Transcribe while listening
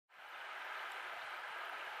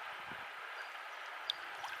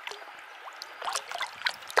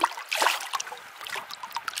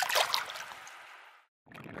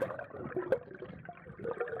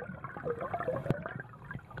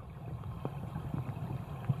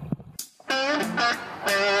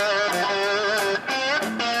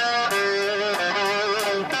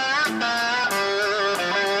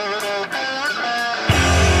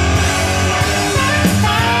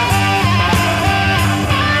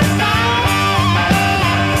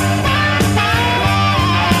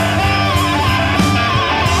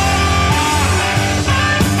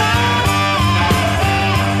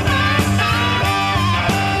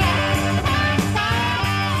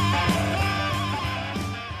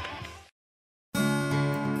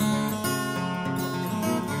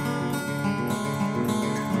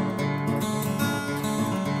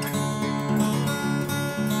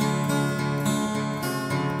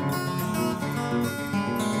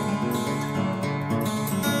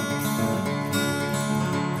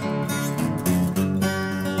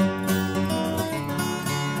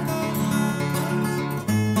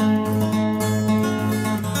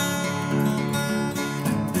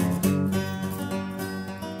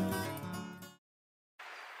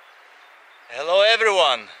Hello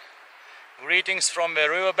everyone, greetings from the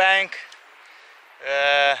riverbank.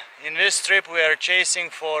 In this trip we are chasing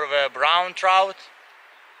for the brown trout.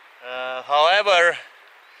 However,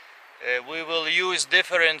 we will use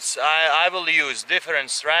I will use different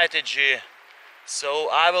strategy. So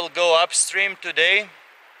I will go upstream today,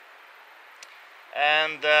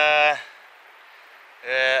 and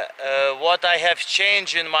what I have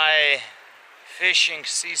changed in my fishing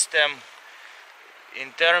system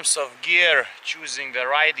in terms of gear, choosing the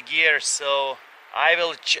right gear. So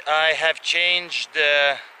I have changed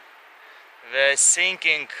the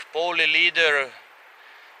sinking poly leader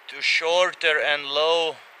to shorter and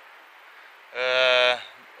low,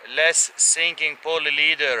 less sinking poly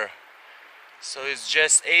leader. So it's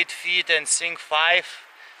just 8 feet and sink 5,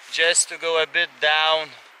 just to go a bit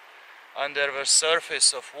down under the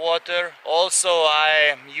surface of water. Also I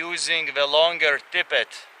am using the longer tippet.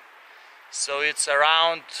 So it's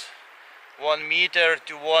around 1 meter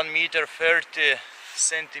to 1 meter 30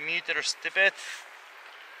 centimeters tippet,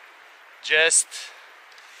 just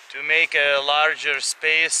to make a larger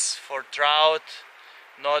space for trout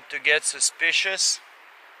not to get suspicious.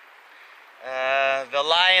 The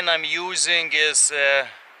line I'm using is a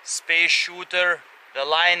space shooter. The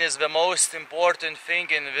line is the most important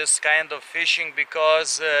thing in this kind of fishing,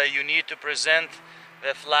 because you need to present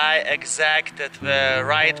the fly exact at the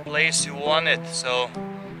right place you want it. So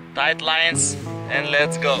tight lines and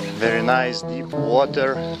let's go. Very nice deep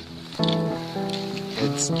water.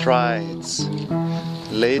 It's dry, it's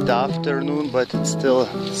late afternoon, but it's still,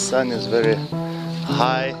 the sun is very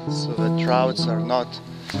high, so the trouts are not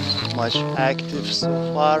much active so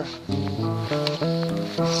far.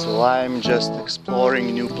 So I'm just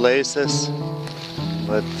exploring new places,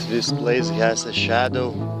 but this place has a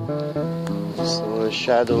shadow. So a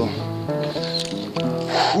shadow.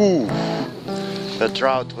 Whew. The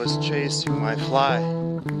trout was chasing my fly.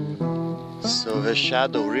 So the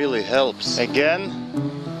shadow really helps. Again,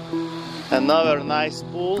 another nice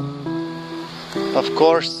pool. Of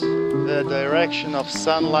course, the direction of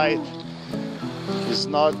sunlight is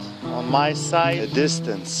not on my side, a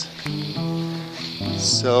distance.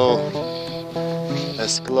 So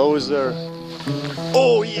as closer.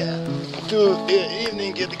 Oh yeah! To the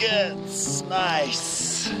evening it gets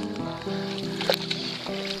nice.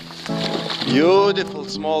 Beautiful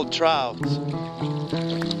small trout.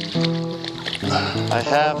 I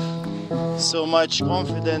have so much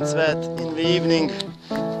confidence that in the evening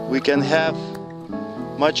we can have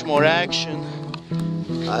much more action.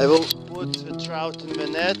 I will put the trout in the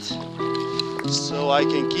net so I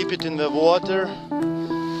can keep it in the water.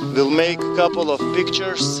 We'll make a couple of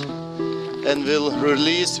pictures and we'll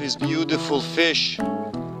release this beautiful fish.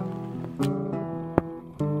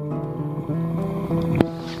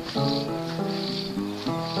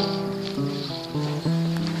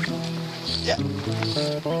 Yeah.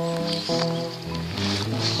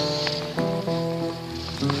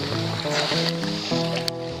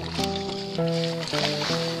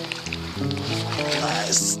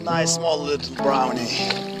 Nice small little brownie.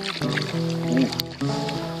 Ooh.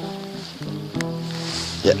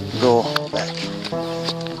 Yeah, go back.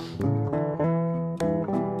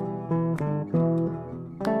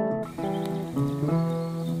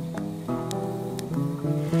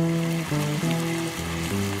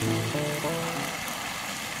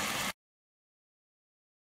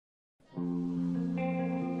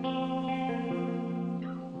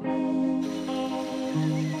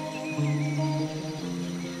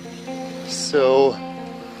 So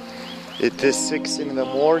it is 6 in the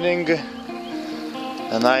morning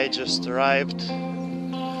and I just arrived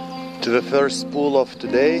to the first pool of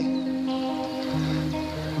today.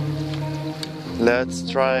 Let's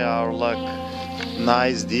try our luck.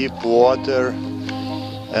 Nice deep water,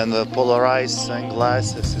 and the polarized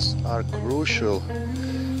sunglasses are crucial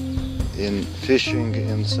in fishing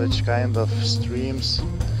in such kind of streams,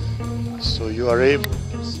 so you are able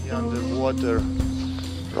to see underwater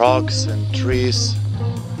rocks and trees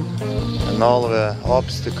and all the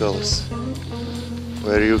obstacles,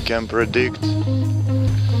 where you can predict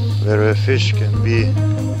where a fish can be.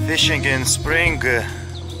 Fishing in spring,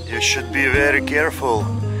 you should be very careful.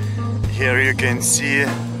 Here you can see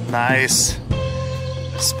nice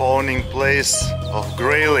spawning place of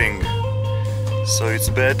grayling, so it's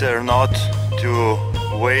better not to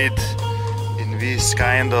wade in this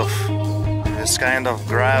kind of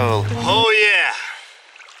gravel. Oh yeah!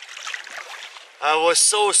 I was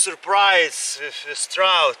so surprised with this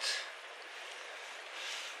trout.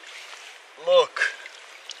 Look,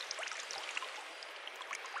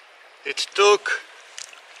 it took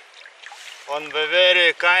on the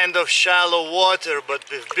very kind of shallow water but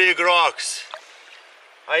with big rocks.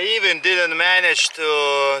 I even didn't manage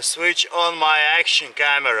to switch on my action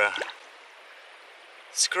camera.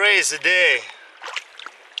 It's a crazy day.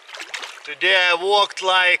 Today I walked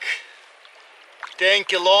like 10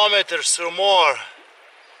 kilometers or more,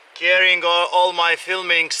 carrying all my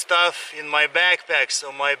filming stuff in my backpack,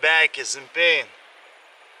 so my back is in pain.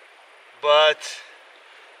 But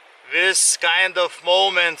this kind of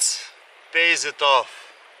moments pays it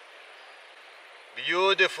off.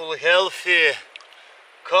 Beautiful, healthy,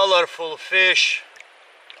 colorful fish.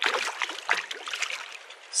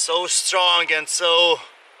 So strong and so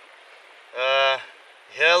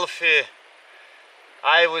healthy.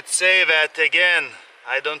 I would say that again.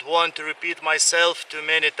 I don't want to repeat myself too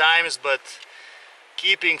many times, but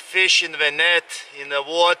keeping fish in the net, in the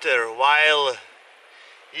water, while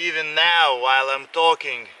even now, while I'm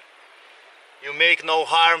talking, you make no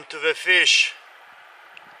harm to the fish.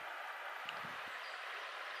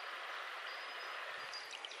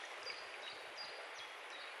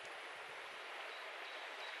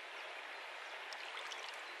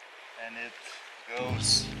 And it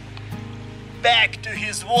goes back to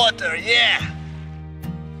his water, yeah!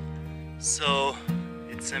 So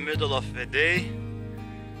it's the middle of the day.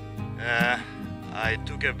 I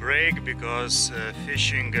took a break because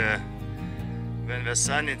fishing when the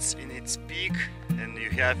sun is in its peak and you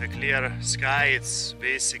have a clear sky, it's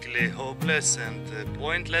basically hopeless and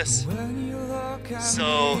pointless.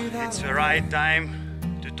 So it's the right time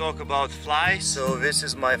to talk about fly. So this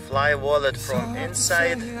is my fly wallet from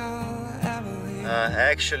inside.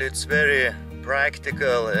 Actually it's very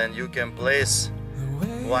practical and you can place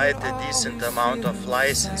quite a decent amount of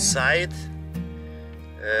flies inside.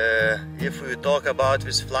 If we talk about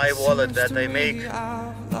this fly wallet that I make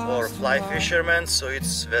for fly fishermen, so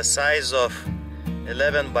it's the size of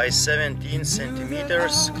 11 by 17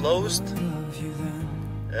 centimeters closed.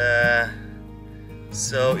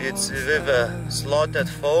 So it's with a slotted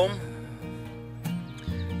foam.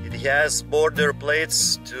 It has border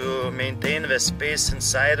plates to maintain the space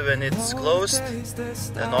inside when it's closed,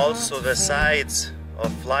 and also the sides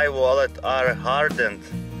of fly wallet are hardened.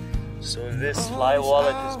 So this fly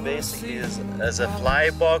wallet is basically as a fly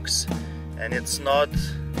box, and it's not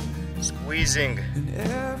squeezing,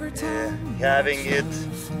 having it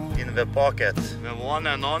in the pocket. The one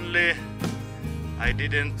and only. I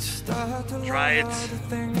didn't try it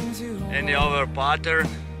any other pattern.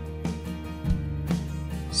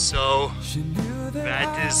 So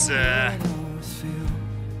that is the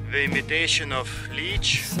imitation of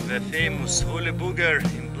leech, the famous holy booger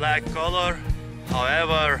in black color.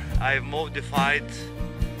 However, I've modified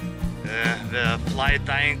the fly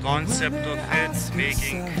tying concept of it,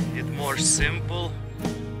 making it more simple,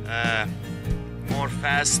 more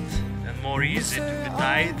fast and more easy to be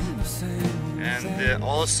tied. And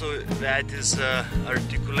also that is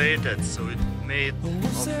articulated, so it's made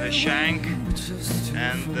of a shank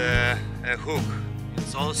and a hook.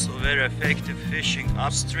 It's also very effective fishing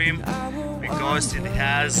upstream because it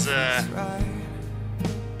has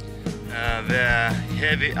the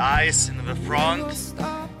heavy ice in the front,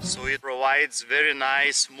 so it provides very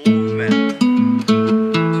nice movement.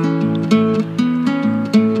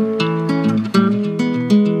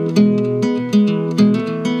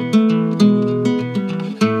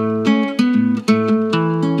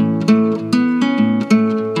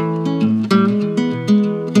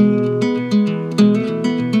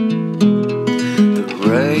 The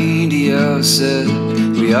radio said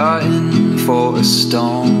we are in for a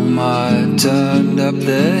storm. I turned up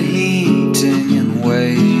the heating and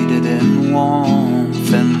waited in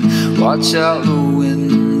warmth and watched out the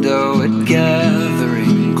window at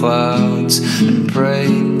gathering clouds and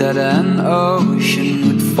prayed that an ocean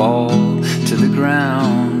would fall to the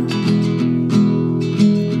ground.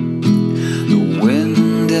 The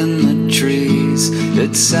wind in the trees,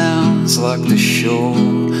 it sounds like the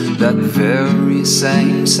shore. That very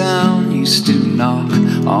same sound used to knock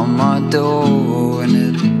on my door,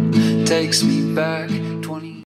 and it takes me back